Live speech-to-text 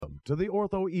to the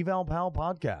Ortho Eval Pal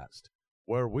podcast,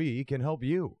 where we can help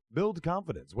you build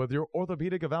confidence with your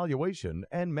orthopedic evaluation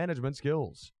and management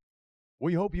skills.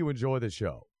 We hope you enjoy the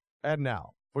show. And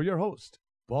now, for your host,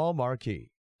 Paul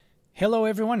Marquis. Hello,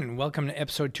 everyone, and welcome to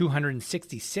episode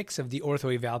 266 of the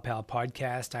Ortho Eval Pal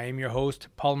podcast. I am your host,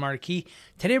 Paul Marquis.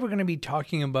 Today, we're going to be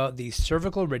talking about the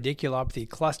cervical radiculopathy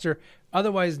cluster,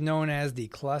 otherwise known as the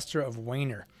cluster of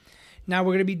Wehner. Now,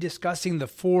 we're going to be discussing the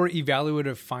 4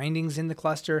 evaluative findings in the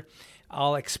cluster.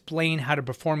 I'll explain how to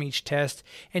perform each test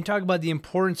and talk about the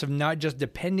importance of not just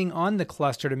depending on the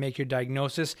cluster to make your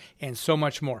diagnosis and so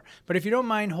much more. But if you don't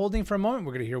mind holding for a moment,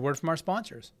 we're going to hear a word from our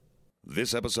sponsors.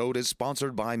 This episode is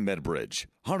sponsored by MedBridge.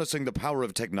 Harnessing the power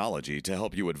of technology to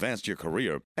help you advance your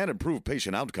career and improve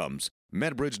patient outcomes,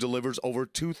 MedBridge delivers over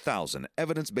 2,000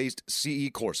 evidence-based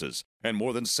CE courses and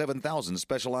more than 7,000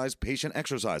 specialized patient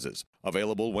exercises,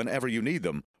 available whenever you need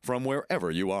them from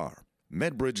wherever you are.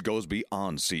 MedBridge goes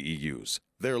beyond CEUs.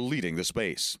 They're leading the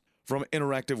space. From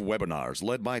interactive webinars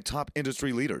led by top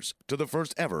industry leaders to the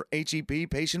first ever HEP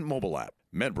patient mobile app,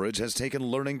 MedBridge has taken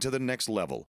learning to the next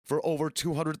level for over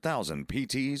 200,000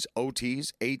 PTs,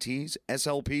 OTs, ATs,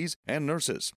 SLPs, and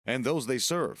nurses, and those they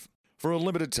serve. For a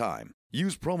limited time,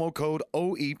 use promo code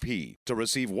OEP to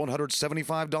receive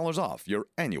 $175 off your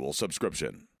annual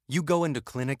subscription. You go into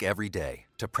clinic every day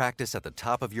to practice at the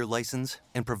top of your license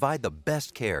and provide the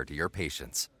best care to your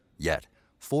patients. Yet,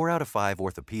 4 out of 5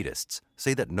 orthopedists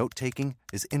say that note-taking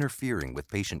is interfering with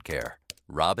patient care.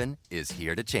 Robin is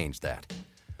here to change that.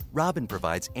 Robin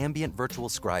provides ambient virtual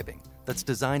scribing that's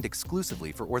designed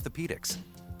exclusively for orthopedics.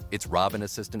 Its Robin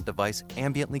Assistant device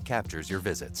ambiently captures your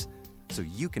visits, so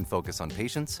you can focus on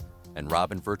patients, and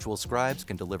Robin Virtual Scribes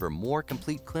can deliver more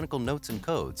complete clinical notes and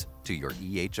codes to your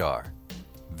EHR.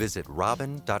 Visit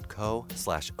robin.co/OEP.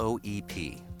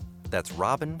 That's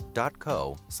robin.co/OEP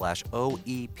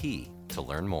to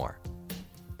learn more.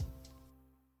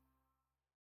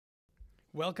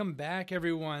 Welcome back,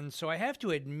 everyone. So I have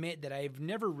to admit that I've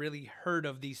never really heard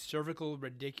of the cervical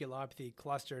radiculopathy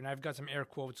cluster, and I've got some air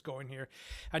quotes going here,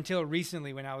 until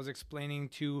recently when I was explaining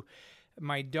to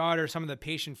my daughter some of the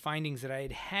patient findings that I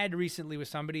had recently with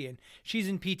somebody, and she's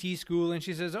in PT school, and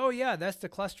she says, "Oh yeah, that's the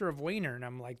cluster of Wehner." And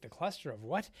I'm like, "The cluster of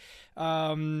what?"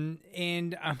 And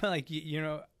I'm like,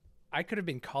 I could have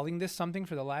been calling this something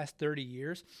for the last 30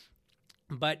 years.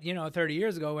 But, 30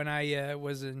 years ago when I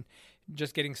was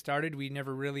just getting started, we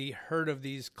never really heard of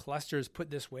these clusters put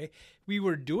this way. We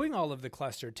were doing all of the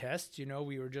cluster tests.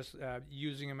 We were just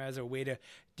using them as a way to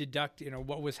deduct,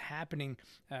 what was happening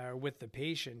with the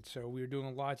patient. So we were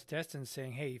doing lots of tests and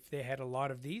saying, hey, if they had a lot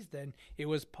of these, then it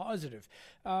was positive.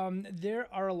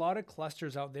 There are a lot of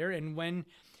clusters out there, and when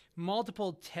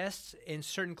multiple tests and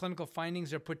certain clinical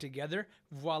findings are put together,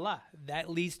 voila, that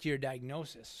leads to your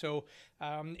diagnosis. So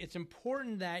it's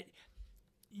important that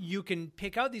you can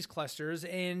pick out these clusters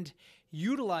and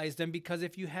utilize them, because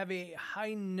if you have a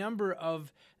high number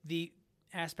of the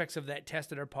aspects of that test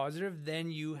that are positive,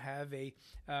 then you have a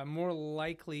more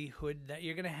likelihood that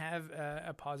you're going to have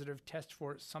a positive test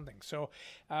for something. So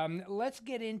let's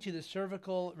get into the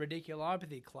cervical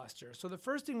radiculopathy cluster. So the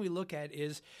first thing we look at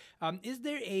is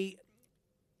there a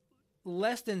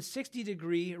less than 60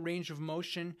 degree range of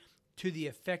motion to the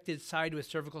affected side with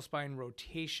cervical spine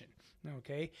rotation?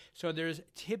 Okay, so there's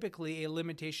typically a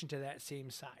limitation to that same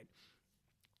side.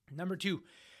 Number 2,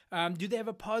 do they have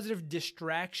a positive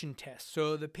distraction test?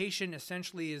 So the patient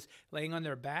essentially is laying on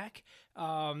their back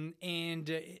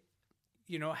and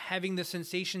having the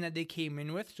sensation that they came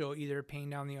in with, so either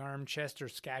pain down the arm, chest, or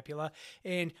scapula,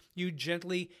 and you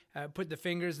gently put the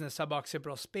fingers in the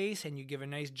suboccipital space and you give a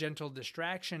nice gentle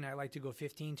distraction. I like to go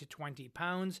 15 to 20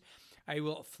 pounds. I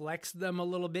will flex them a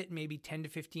little bit, maybe 10 to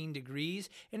 15 degrees,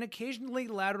 and occasionally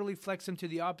laterally flex them to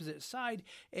the opposite side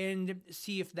and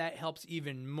see if that helps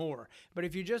even more. But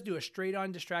if you just do a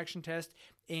straight-on distraction test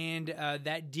and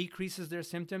that decreases their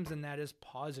symptoms, then that is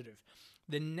positive.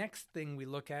 The next thing we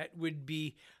look at would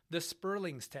be the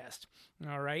Sperling's test.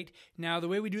 All right. Now, the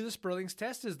way we do the Sperling's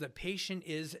test is the patient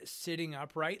is sitting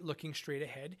upright, looking straight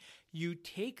ahead. You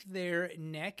take their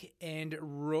neck and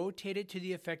rotate it to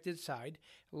the affected side,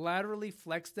 laterally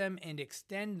flex them and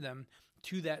extend them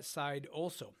to that side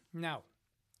also. Now,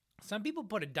 some people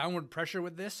put a downward pressure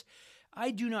with this.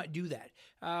 I do not do that.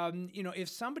 If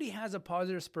somebody has a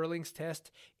positive Sperling's test,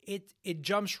 it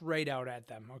jumps right out at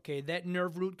them. Okay, that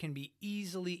nerve root can be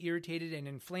easily irritated and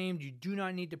inflamed. You do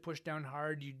not need to push down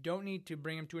hard. You don't need to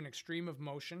bring them to an extreme of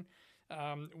motion.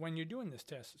 when you're doing this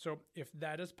test. So if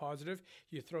that is positive,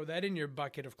 you throw that in your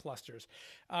bucket of clusters.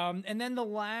 And then the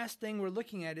last thing we're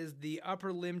looking at is the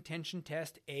upper limb tension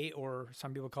test, or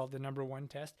some people call it the number 1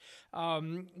 test,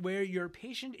 where your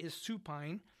patient is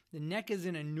supine, the neck is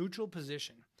in a neutral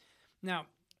position. Now,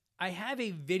 I have a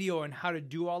video on how to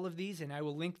do all of these, and I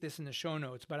will link this in the show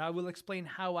notes, but I will explain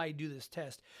how I do this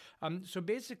test. So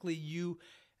basically,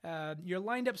 you're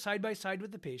lined up side by side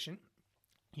with the patient.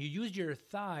 You use your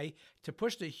thigh to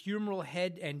push the humeral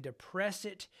head and depress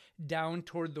it down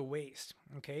toward the waist.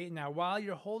 Okay, now while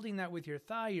you're holding that with your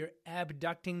thigh, you're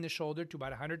abducting the shoulder to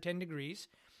about 110 degrees.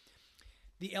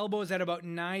 The elbow is at about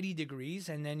 90 degrees,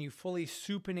 and then you fully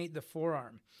supinate the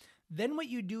forearm. Then what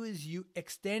you do is you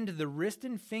extend the wrist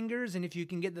and fingers, and if you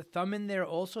can get the thumb in there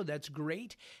also, that's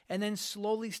great. And then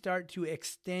slowly start to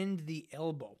extend the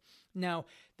elbow. Now,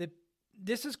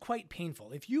 this is quite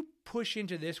painful. If you push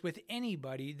into this with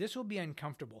anybody, this will be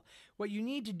uncomfortable. What you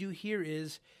need to do here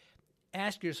is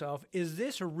ask yourself, is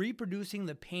this reproducing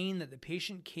the pain that the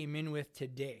patient came in with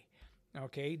today?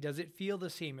 Okay, does it feel the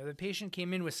same? If the patient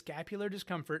came in with scapular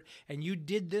discomfort and you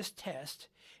did this test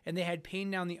and they had pain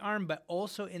down the arm but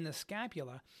also in the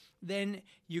scapula, then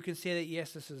you can say that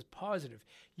yes, this is positive.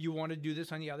 You want to do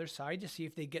this on the other side to see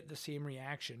if they get the same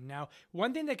reaction. Now,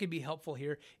 one thing that could be helpful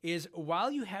here is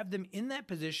while you have them in that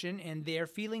position and they're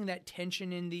feeling that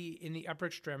tension in the upper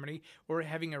extremity or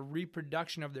having a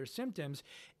reproduction of their symptoms,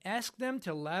 ask them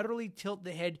to laterally tilt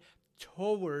the head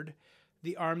toward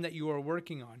the arm that you are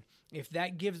working on. If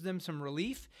that gives them some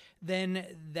relief, then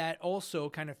that also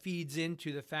kind of feeds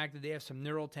into the fact that they have some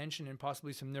neural tension and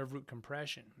possibly some nerve root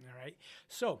compression. All right.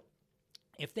 So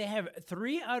if they have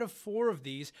 3 out of 4 of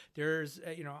these, there's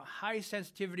high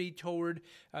sensitivity toward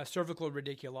cervical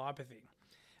radiculopathy.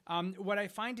 What I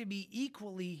find to be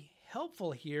equally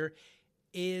helpful here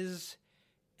is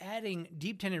adding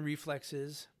deep tendon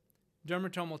reflexes,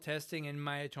 dermatomal testing, and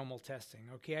myotomal testing.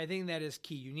 Okay, I think that is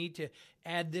key. You need to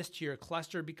add this to your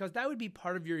cluster because that would be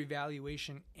part of your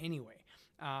evaluation anyway.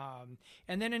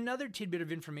 And then another tidbit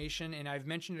of information, and I've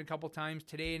mentioned it a couple times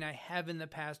today, and I have in the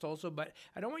past also, but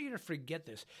I don't want you to forget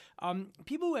this.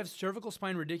 People who have cervical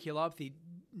spine radiculopathy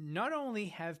not only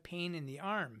have pain in the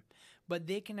arm, but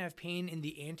they can have pain in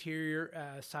the anterior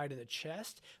side of the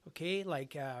chest, okay,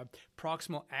 like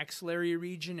proximal axillary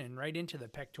region and right into the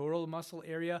pectoral muscle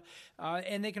area.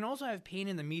 And they can also have pain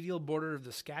in the medial border of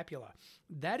the scapula.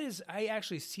 I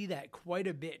actually see that quite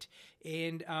a bit.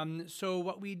 And so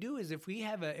what we do is if we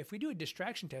do a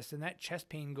distraction test and that chest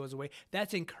pain goes away,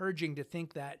 that's encouraging to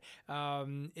think that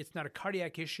it's not a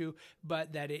cardiac issue,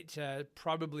 but that it's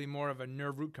probably more of a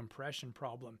nerve root compression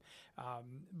problem.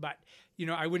 But,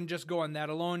 I wouldn't just go on that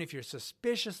alone. If you're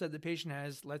suspicious that the patient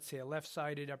has, let's say, a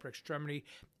left-sided upper extremity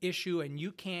issue and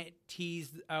you can't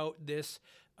tease out this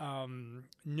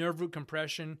nerve root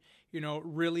compression,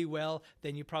 really well,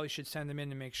 then you probably should send them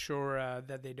in to make sure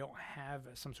that they don't have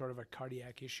some sort of a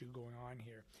cardiac issue going on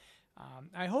here.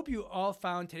 I hope you all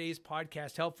found today's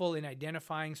podcast helpful in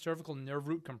identifying cervical nerve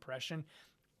root compression.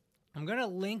 I'm going to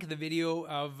link the video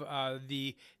of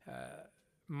the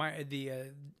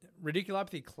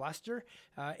radiculopathy cluster,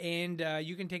 and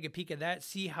you can take a peek at that,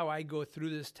 see how I go through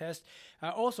this test.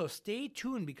 Also, stay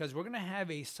tuned because we're going to have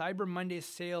a Cyber Monday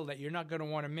sale that you're not going to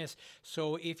want to miss.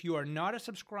 So if you are not a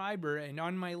subscriber and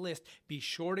on my list, be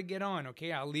sure to get on,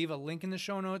 okay? I'll leave a link in the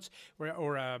show notes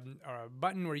or a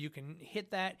button where you can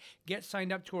hit that, get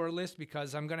signed up to our list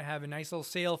because I'm going to have a nice little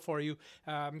sale for you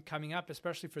coming up,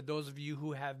 especially for those of you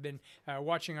who have been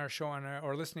watching our show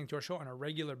or listening to our show on a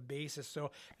regular basis.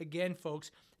 So again, folks,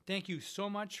 thank you so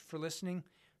much for listening.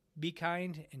 Be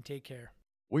kind and take care.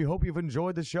 We hope you've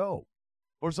enjoyed the show.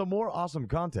 For some more awesome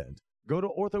content, go to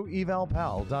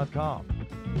orthoevalpal.com.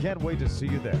 Can't wait to see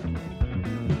you there.